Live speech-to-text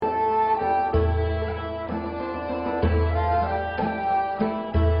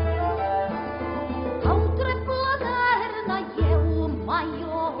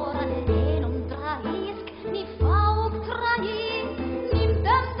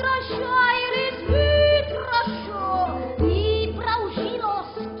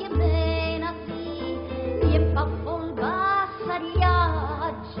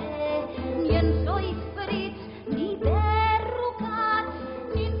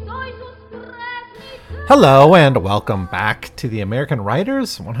Hello and welcome back to the American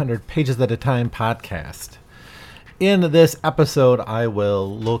Writers 100 Pages at a Time podcast. In this episode, I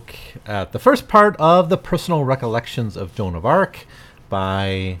will look at the first part of the personal recollections of Joan of Arc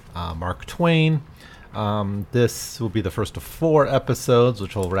by Mark Twain. This will be the first of 4 episodes,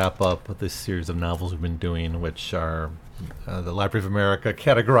 which will wrap up this series of novels we've been doing, which are the Library of America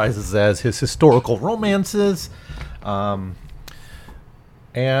categorizes as his historical romances.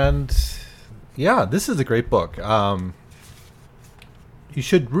 Yeah, this is a great book. You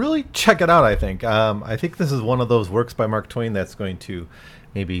should really check it out, I think. I think this is one of those works by Mark Twain that's going to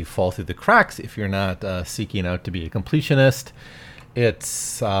maybe fall through the cracks if you're not seeking out to be a completionist.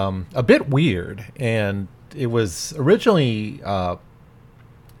 It's a bit weird, and it was originally... it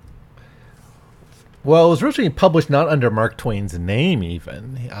was originally published not under Mark Twain's name,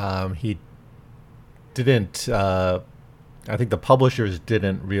 even. He didn't... I think the publishers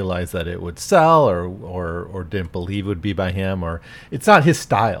didn't realize that it would sell, or didn't believe it would be by him, or it's not his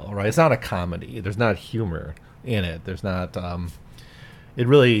style, right? It's not a comedy. There's not humor in it. There's not.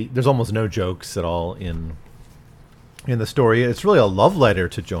 There's almost no jokes at all in the story. It's really a love letter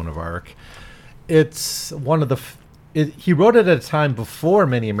to Joan of Arc. It's one of the. He wrote it at a time before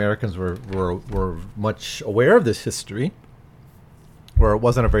many Americans were much aware of this history, where it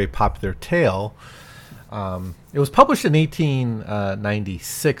wasn't a very popular tale. It was published in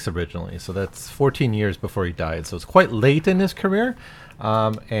 1896 originally, so that's 14 years before he died. So it's quite late in his career,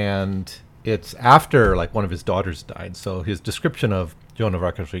 and it's after one of his daughters died. So his description of Joan of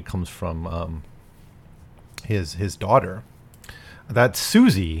Arc actually comes from his daughter. That's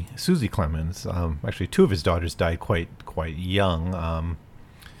Susie Clemens. Actually, 2 of his daughters died quite young.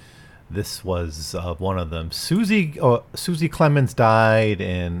 This was one of them. Susie Clemens died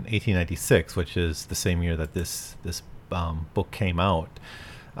in 1896, which is the same year that this book came out.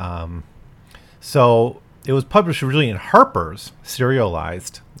 So it was published originally in Harper's,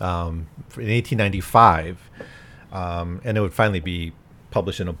 serialized, in 1895, and it would finally be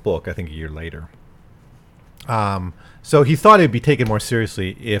published in a book, I think, a year later. So he thought it would be taken more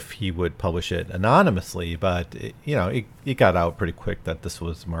seriously if he would publish it anonymously, but it got out pretty quick that this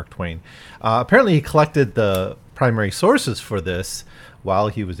was Mark Twain. Apparently, he collected the primary sources for this while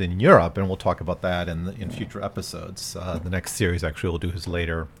he was in Europe, and we'll talk about that in future episodes. The next series actually will do his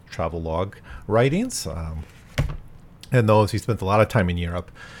later travelogue writings, and those he spent a lot of time in Europe,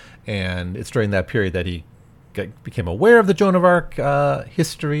 and it's during that period that he became aware of the Joan of Arc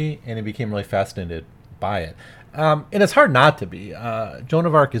history, and he became really fascinated by it. And it's hard not to be. Joan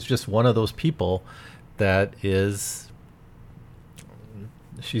of Arc is just one of those people that she's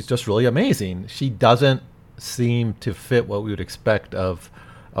just really amazing. She doesn't seem to fit what we would expect of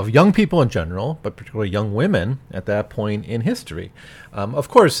young people in general, but particularly young women at that point in history. Of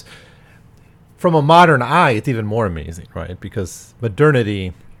course, from a modern eye, it's even more amazing, right? Because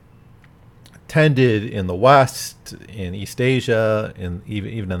modernity tended in the West, in East Asia,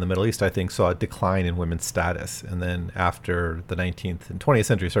 even in the Middle East, I think, saw a decline in women's status. And then after the 19th and 20th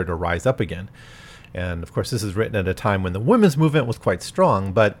century started to rise up again. And of course, this is written at a time when the women's movement was quite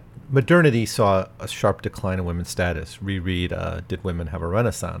strong, but modernity saw a sharp decline in women's status. Reread Did Women Have a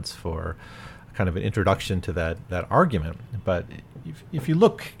Renaissance for kind of an introduction to that argument. But if you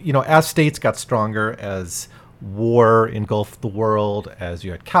look, as states got stronger, as war engulfed the world, as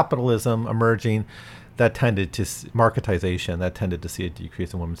you had capitalism emerging, that tended to marketization, that tended to see a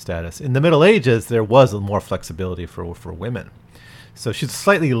decrease in women's status. In the Middle Ages, there was more flexibility for women. So she's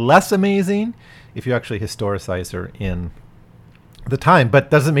slightly less amazing if you actually historicize her in the time, but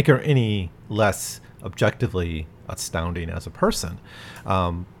doesn't make her any less objectively astounding as a person.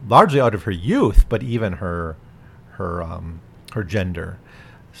 Largely out of her youth, but even her gender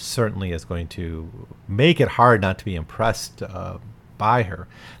certainly is going to make it hard not to be impressed by her.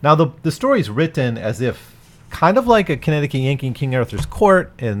 Now, the story is written as if kind of like a Connecticut Yankee in King Arthur's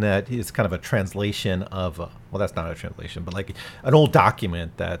Court, in that it's kind of a translation of, that's not a translation, but like an old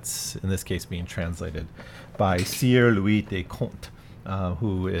document that's, in this case, being translated by Sieur Louis de Conte,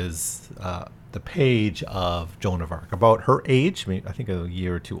 who is the page of Joan of Arc, about her age, I think a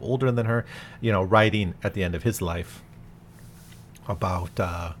year or 2 older than her, writing at the end of his life about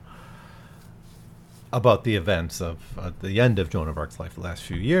the events of the end of Joan of Arc's life, the last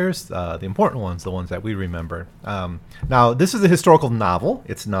few years, the important ones, the ones that we remember. Now, this is a historical novel.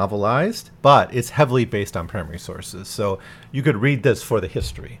 It's novelized, but it's heavily based on primary sources. So you could read this for the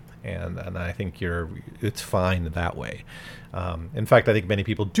history, and I think it's fine that way. In fact, I think many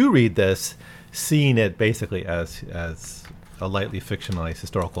people do read this, seeing it basically as a lightly fictionalized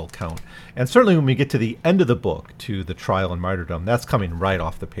historical account. And certainly when we get to the end of the book, to the trial and martyrdom, that's coming right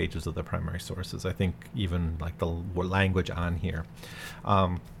off the pages of the primary sources. I think even like the language on here.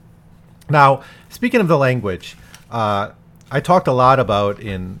 Now, speaking of the language, I talked a lot about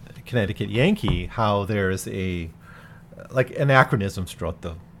in Connecticut Yankee how there's like anachronisms throughout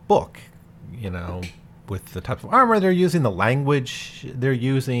the book, with the types of armor they're using, the language they're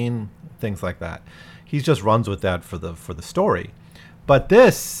using, things like that. He just runs with that for the story. But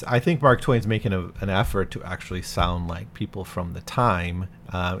this, I think Mark Twain's making an effort to actually sound like people from the time,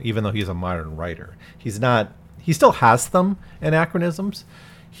 even though he's a modern writer. He still has some anachronisms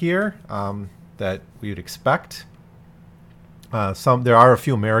here that we would expect. There are a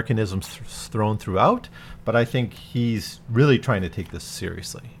few Americanisms thrown throughout, but I think he's really trying to take this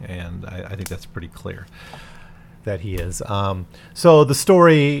seriously, and I think that's pretty clear that he is. So the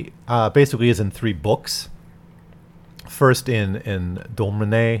story basically is in 3 books. First in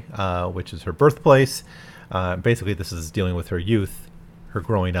Domremy, which is her birthplace. Basically, this is dealing with her youth, her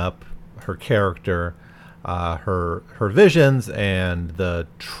growing up, her character, her visions, and the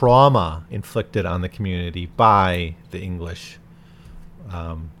trauma inflicted on the community by the English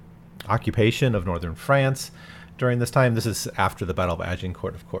occupation of northern France during this time. This is after the Battle of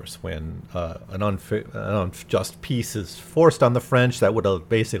Agincourt, of course, when an unjust peace is forced on the French that would have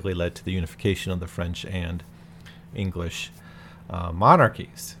basically led to the unification of the French and English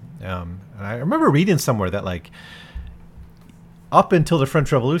monarchies. And I remember reading somewhere that, like, up until the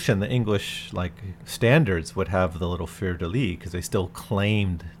French Revolution, the English standards would have the little fleur-de-lis because they still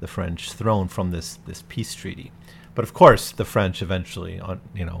claimed the French throne from this peace treaty. But of course, the French eventually,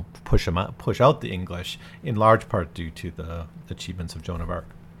 push out the English, in large part due to the achievements of Joan of Arc.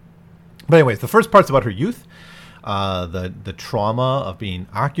 But anyways, the first part's about her youth, the trauma of being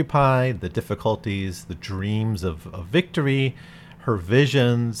occupied, the difficulties, the dreams of victory, her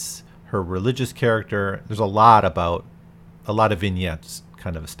visions, her religious character. There's a lot of vignettes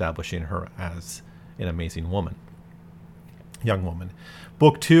kind of establishing her as an amazing woman, young woman.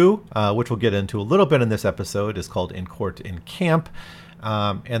 Book 2, which we'll get into a little bit in this episode, is called In Court, in Camp,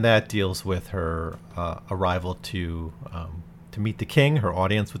 and that deals with her arrival to meet the king, her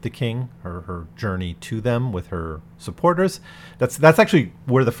audience with the king, her journey to them with her supporters. That's actually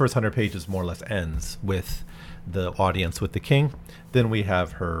where the first 100 pages more or less ends, with the audience with the king. Then we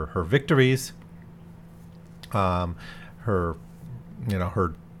have her victories,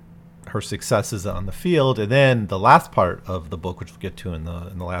 her successes on the field, and then the last part of the book, which we'll get to in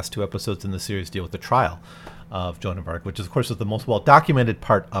the last 2 episodes in the series, deal with the trial of Joan of Arc, which of course is the most well-documented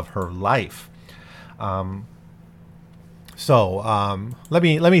part of her life. So let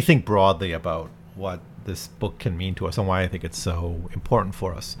me think broadly about what this book can mean to us and why I think it's so important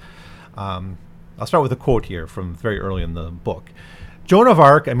for us. I'll start with a quote here from very early in the book. Joan of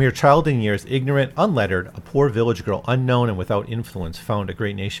Arc, a mere child in years, ignorant, unlettered, a poor village girl, unknown and without influence, found a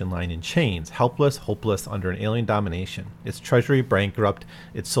great nation lying in chains, helpless, hopeless, under an alien domination, its treasury bankrupt,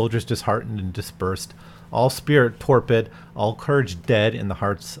 its soldiers disheartened and dispersed, all spirit torpid, all courage dead in the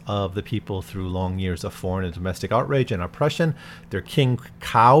hearts of the people through long years of foreign and domestic outrage and oppression, their king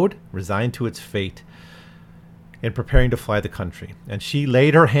cowed, resigned to its fate, in preparing to fly the country. And she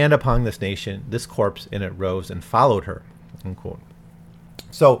laid her hand upon this nation, this corpse, and it rose and followed her. Unquote.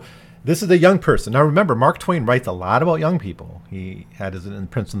 So this is a young person. Now remember, Mark Twain writes a lot about young people. He had his in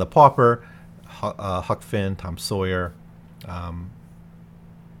Prince and the Pauper, Huck Finn, Tom Sawyer.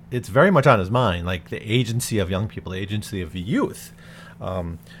 It's very much on his mind, like the agency of young people, the agency of youth.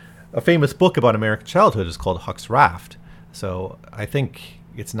 A famous book about American childhood is called Huck's Raft. So I think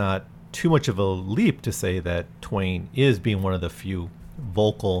it's not too much of a leap to say that Twain is being one of the few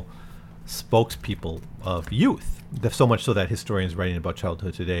vocal spokespeople of youth. So much so that historians writing about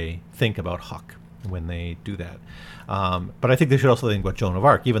childhood today think about Huck when they do that. But I think they should also think about Joan of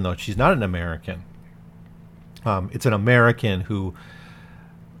Arc, even though she's not an American. It's an American who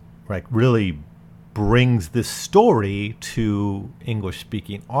really brings this story to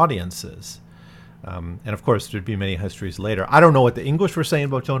English-speaking audiences. And of course, there'd be many histories later. I don't know what the English were saying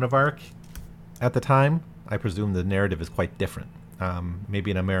about Joan of Arc at the time. I presume the narrative is quite different.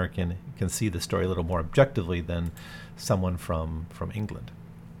 Maybe an American can see the story a little more objectively than someone from England.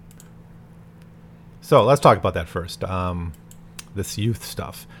 So let's talk about that first, this youth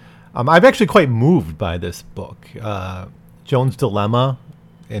stuff. I'm actually quite moved by this book. Joan's dilemma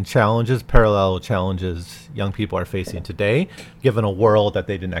and parallel challenges young people are facing today, given a world that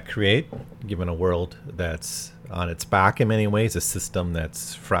they did not create, given a world that's on its back in many ways, a system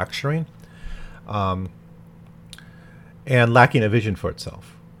that's fracturing. And lacking a vision for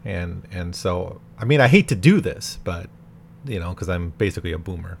itself. And so, I mean, I hate to do this, but because I'm basically a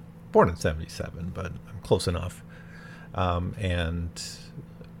boomer, born in '77, but I'm close enough. And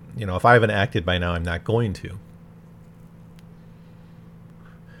if I haven't acted by now, I'm not going to.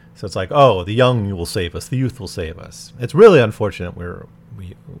 So it's like, oh, the young will save us, the youth will save us. It's really unfortunate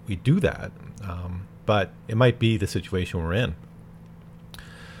we do that, but it might be the situation we're in.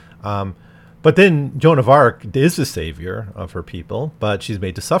 But then Joan of Arc is the savior of her people, but she's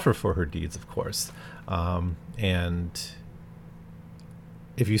made to suffer for her deeds, of course. And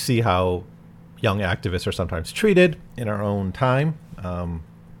if you see how young activists are sometimes treated in our own time,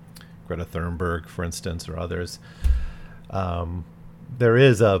 Greta Thunberg, for instance, or others, there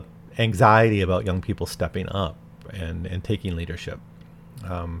is a anxiety about young people stepping up and taking leadership.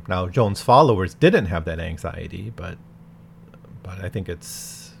 Now, Joan's followers didn't have that anxiety, but I think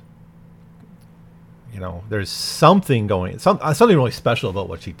it's, there's something something really special about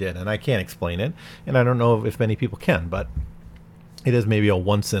what she did, and I can't explain it, and I don't know if many people can, but it is maybe a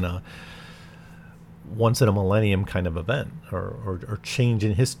once in a millennium kind of event, or change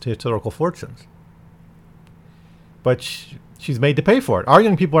in historical fortunes. But she's made to pay for it. Our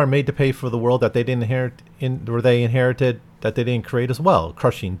young people are made to pay for the world that they didn't inherited, that they didn't create as well.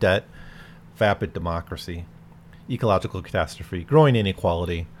 Crushing debt, vapid democracy, ecological catastrophe, growing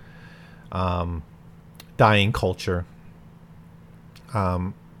inequality, dying culture.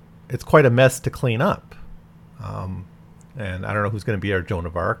 It's quite a mess to clean up. And I don't know who's going to be our Joan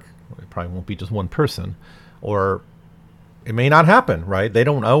of Arc. It probably won't be just one person, or it may not happen, right? They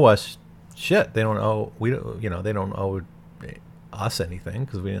don't owe us shit. They don't owe they don't owe us anything,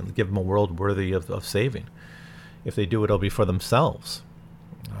 because we didn't give them a world worthy of saving. If they do, it'll be for themselves.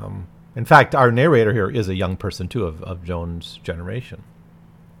 In fact, our narrator here is a young person too, of Joan's generation.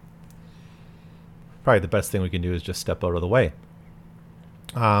 Probably the best thing we can do is just step out of the way.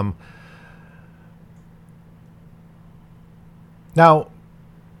 Now,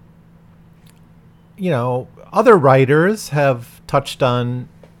 other writers have touched on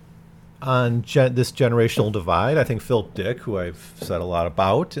this generational divide. I think Philip Dick, who I've said a lot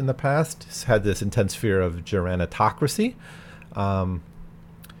about in the past, has had this intense fear of gerontocracy.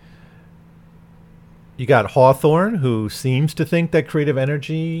 You got Hawthorne, who seems to think that creative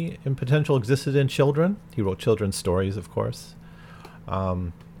energy and potential existed in children. He wrote children's stories, of course.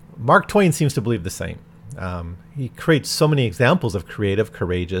 Mark Twain seems to believe the same. He creates so many examples of creative,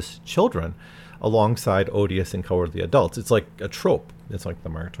 courageous children alongside odious and cowardly adults. It's like a trope. It's like the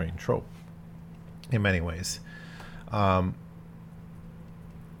Mark Twain trope in many ways.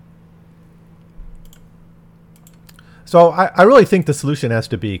 So I really think the solution has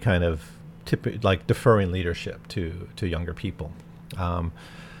to be kind of like deferring leadership to younger people.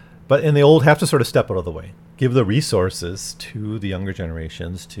 But the old have to sort of step out of the way, give the resources to the younger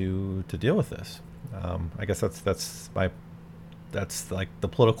generations to deal with this. I guess that's like the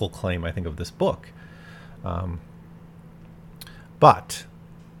political claim, I think, of this book. But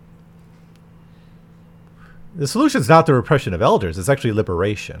the solution is not the repression of elders. It's actually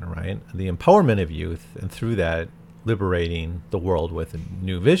liberation, right? The empowerment of youth, and through that, liberating the world with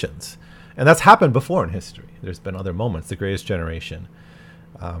new visions. And that's happened before in history. There's been other moments. The Greatest Generation.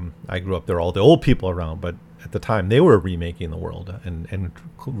 I grew up, there were all the old people around, but at the time they were remaking the world and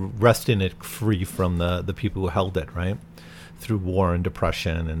wresting it free from the people who held it, right? Through war and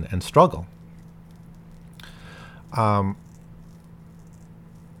depression and struggle.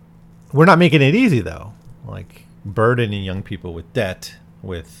 We're not making it easy, though. Like burdening young people with debt,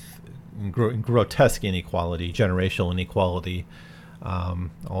 with grotesque inequality, generational inequality,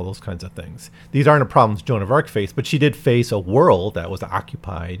 all those kinds of things. These aren't the problems Joan of Arc faced, but she did face a world that was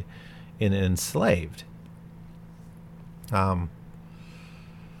occupied and enslaved.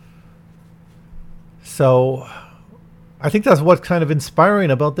 So I think that's what's kind of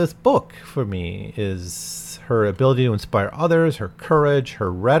inspiring about this book for me, is her ability to inspire others, her courage,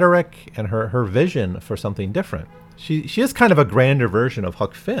 her rhetoric, and her vision for something different. She is kind of a grander version of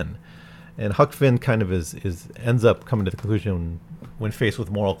Huck Finn. And Huck Finn kind of ends up coming to the conclusion when faced with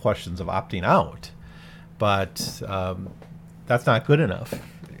moral questions of opting out. But that's not good enough.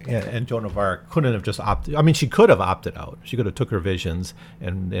 And Joan of Arc couldn't have just opted. I mean, she could have opted out. She could have took her visions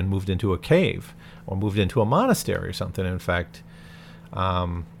and moved into a cave or moved into a monastery or something. In fact,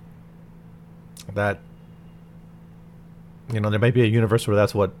 that, there might be a universe where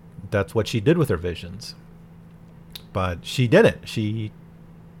that's what she did with her visions. But she didn't. She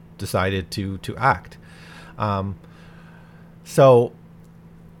decided to act. So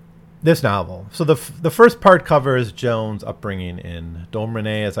this novel. So the first part covers Joan's upbringing in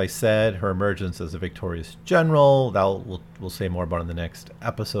Domremy, as I said, her emergence as a victorious general. We'll say more about in the next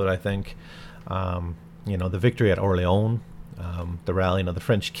episode, I think. The victory at Orleans, the rallying of the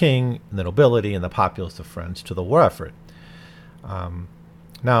French king and the nobility and the populace of France to the war effort.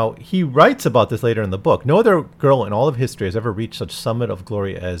 Now, he writes about this later in the book. No other girl in all of history has ever reached such summit of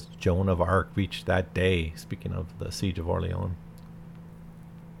glory as Joan of Arc reached that day, speaking of the siege of Orleans.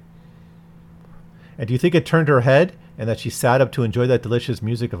 And do you think it turned her head and that she sat up to enjoy that delicious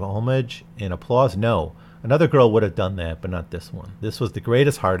music of homage and applause? No. Another girl would have done that, but not this one. This was the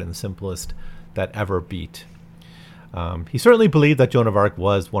greatest heart and the simplest that ever beat. He certainly believed that Joan of Arc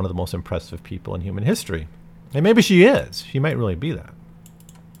was one of the most impressive people in human history. And maybe she is. She might really be that.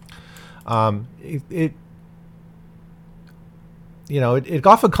 It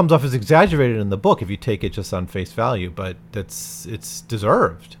often comes off as exaggerated in the book if you take it just on face value, but it's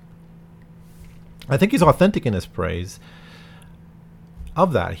deserved. I think he's authentic in his praise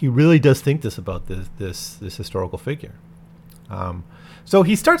of that. He really does think this about this historical figure. So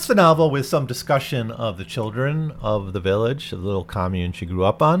he starts the novel with some discussion of the children of the village, the little commune she grew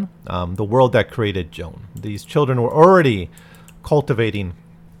up on, the world that created Joan. These children were already cultivating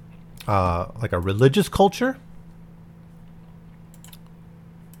like a religious culture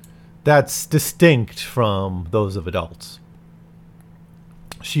that's distinct from those of adults.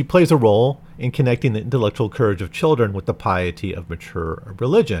 She plays a role in connecting the intellectual courage of children with the piety of mature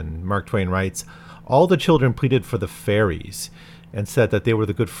religion. Mark Twain writes, all the children pleaded for the fairies and said that they were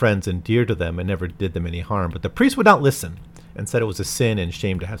the good friends and dear to them and never did them any harm. But the priest would not listen and said it was a sin and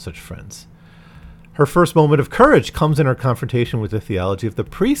shame to have such friends. Her first moment of courage comes in her confrontation with the theology of the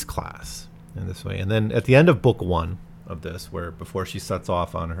priest class in this way. And then at the end of book 1 of this, where before she sets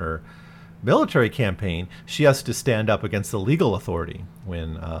off on her military campaign, she has to stand up against the legal authority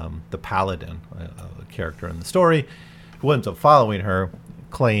when the paladin, a character in the story, who ends up following her,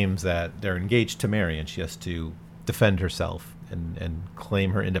 claims that they're engaged to marry, and she has to defend herself and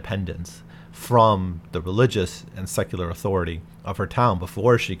claim her independence from the religious and secular authority of her town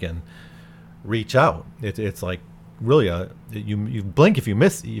before she can reach out. It's like really you blink if you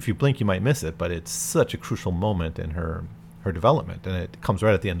blink you might miss it, but it's such a crucial moment in her development, and it comes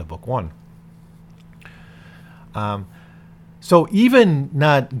right at the end of book 1. So even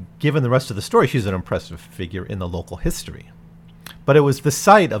not given the rest of the story, she's an impressive figure in the local history. But it was the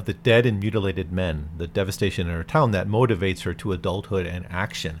sight of the dead and mutilated men, the devastation in her town, that motivates her to adulthood and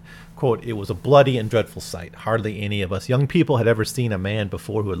action. Quote, it was a bloody and dreadful sight. Hardly any of us young people had ever seen a man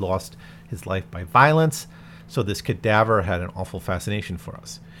before who had lost his life by violence, so this cadaver had an awful fascination for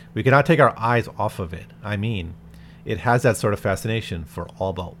us. We could not take our eyes off of it. I mean, it has that sort of fascination for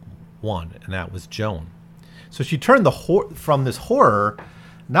all but one, and that was Joan. So she turned from this horror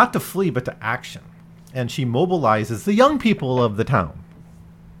not to flee, but to action. And she mobilizes the young people of the town.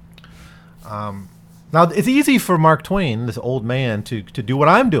 Now, it's easy for Mark Twain, this old man, to do what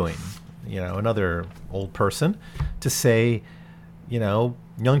I'm doing, another old person, to say,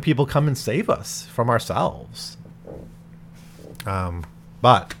 young people, come and save us from ourselves.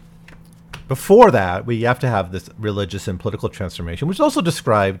 But before that, we have to have this religious and political transformation, which is also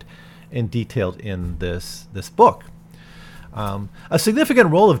described and detailed in this book. A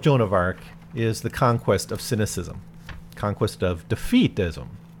significant role of Joan of Arc is the conquest of cynicism, conquest of defeatism,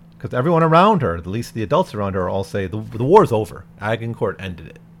 because everyone around her, at least the adults around her, all say the war's over. Agincourt ended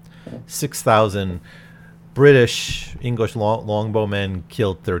it. 6,000 British, English longbowmen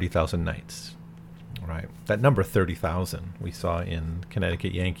killed 30,000 knights. Right, that number 30,000 we saw in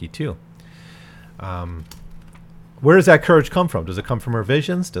Connecticut Yankee too. Where does that courage come from? Does it come from her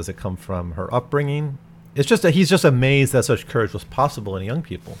visions? Does it come from her upbringing? It's just that he's just amazed that such courage was possible in a young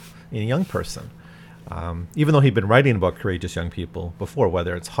person. Even though he'd been writing about courageous young people before,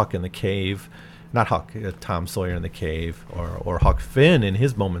 whether it's Huck in the Cave, not Huck, Tom Sawyer in the Cave, or Huck Finn in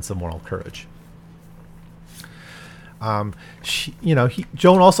his moments of moral courage.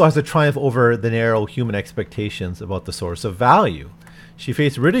 Joan also has a triumph over the narrow human expectations about the source of value. She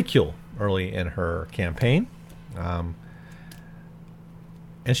faced ridicule early in her campaign.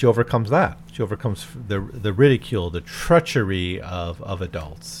 And she overcomes that. She overcomes the ridicule, the treachery of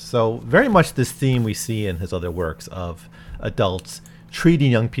adults. So very much this theme we see in his other works of adults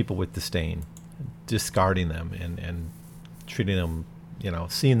treating young people with disdain, discarding them, and treating them,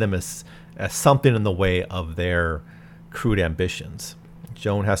 seeing them as something in the way of their crude ambitions.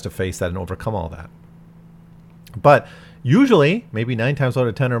 Joan has to face that and overcome all that. But usually, maybe 9 times out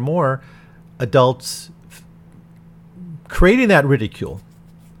of 10 or more, adults creating that ridicule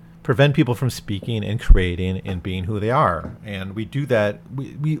prevent people from speaking and creating and being who they are. And we do that.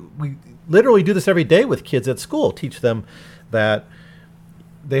 We literally do this every day with kids at school. Teach them that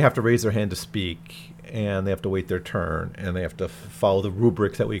they have to raise their hand to speak and they have to wait their turn, and they have to follow the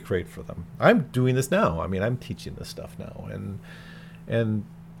rubrics that we create for them. I'm doing this now. I mean, I'm teaching this stuff now, and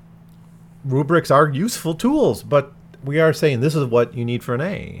rubrics are useful tools, but we are saying this is what you need for an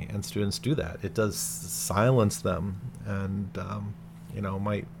A, and students do that. It does silence them, and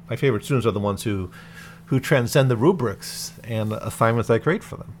my favorite students are the ones who transcend the rubrics and the assignments I create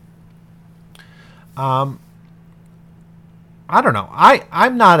for them. I don't know. I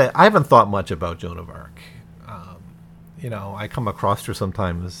haven't thought much about Joan of Arc. I come across her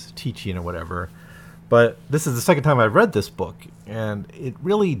sometimes teaching or whatever, but this is the second time I've read this book, and it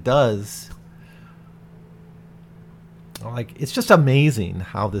really does. It's just amazing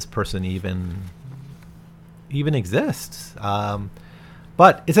how this person even exists.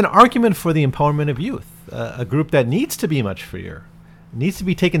 But it's an argument for the empowerment of youth, a group that needs to be much freer, needs to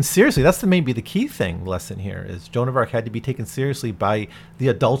be taken seriously. That's maybe the key lesson here, is Joan of Arc had to be taken seriously by the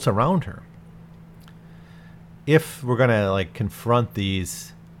adults around her. If we're going to confront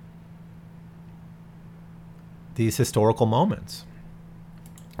these historical moments,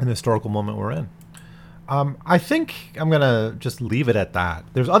 and the historical moment we're in. I think I'm going to just leave it at that.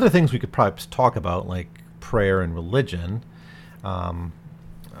 There's other things we could perhaps talk about, like prayer and religion.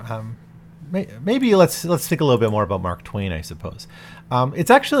 Maybe let's think a little bit more about Mark Twain, I suppose.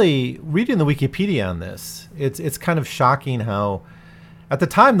 It's actually, reading the Wikipedia on this, it's kind of shocking how, at the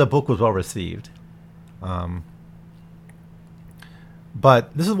time, the book was well received.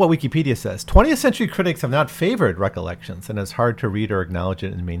 But this is what Wikipedia says. 20th century critics have not favored Recollections, and it's hard to read or acknowledge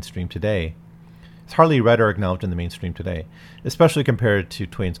it in the mainstream today. It's hardly read or acknowledged in the mainstream today, especially compared to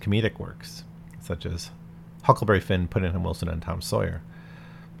Twain's comedic works, such as Huckleberry Finn, Pudd'nhead Wilson, and Tom Sawyer.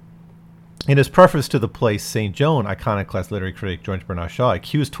 In his preface to the play St. Joan, iconoclast literary critic George Bernard Shaw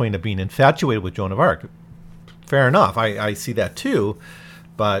accused Twain of being infatuated with Joan of Arc. Fair enough, I see that too,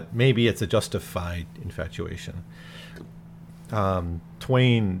 but maybe it's a justified infatuation.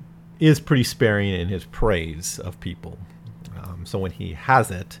 Twain is pretty sparing in his praise of people, so when he has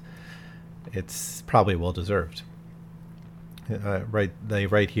it, it's probably well-deserved. They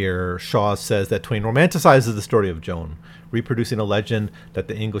write here, Shaw says that Twain romanticizes the story of Joan, reproducing a legend that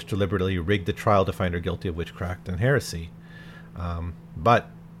the English deliberately rigged the trial to find her guilty of witchcraft and heresy. But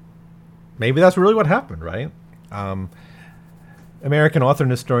maybe that's really what happened, right? American author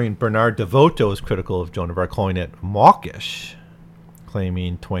and historian Bernard DeVoto is critical of Joan of Arc, calling it mawkish,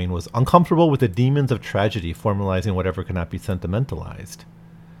 claiming Twain was uncomfortable with the demons of tragedy, formalizing whatever could not be sentimentalized.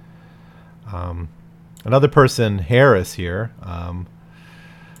 Another person, Harris here,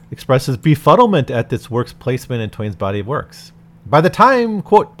 expresses befuddlement at this work's placement in Twain's body of works. By the time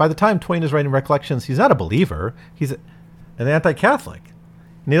Twain is writing Recollections, he's not a believer. He's an anti-Catholic.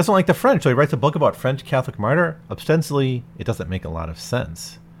 And he doesn't like the French, so he writes a book about French Catholic martyr. Ostensibly, it doesn't make a lot of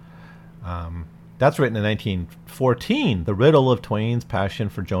sense. That's written in 1914, The Riddle of Twain's Passion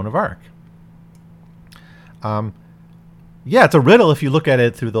for Joan of Arc. Yeah, it's a riddle if you look at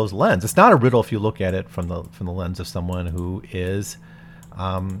it through those lenses. It's not a riddle if you look at it from the lens of someone who is,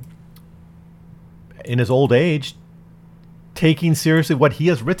 in his old age, taking seriously what he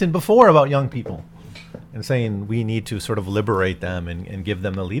has written before about young people and saying we need to sort of liberate them and give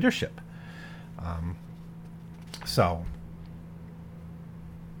them the leadership. So,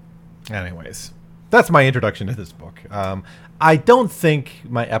 anyways, that's my introduction to this book. I don't think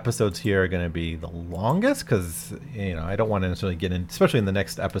my episodes here are going to be the longest because, I don't want to necessarily get in, especially in the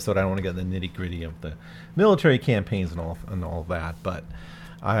next episode, I don't want to get in the nitty gritty of the military campaigns and all that. But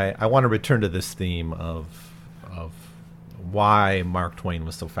I want to return to this theme of why Mark Twain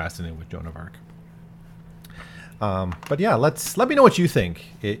was so fascinated with Joan of Arc. But yeah, let me know what you think.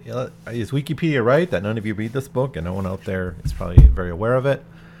 Is Wikipedia right that none of you read this book and no one out there is probably very aware of it?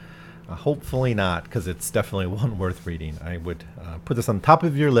 Hopefully not, because it's definitely one worth reading. I would put this on top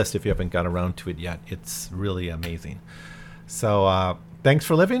of your list if you haven't got around to it yet. It's really amazing. So thanks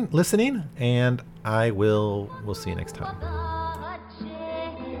for listening, and we'll see you next time.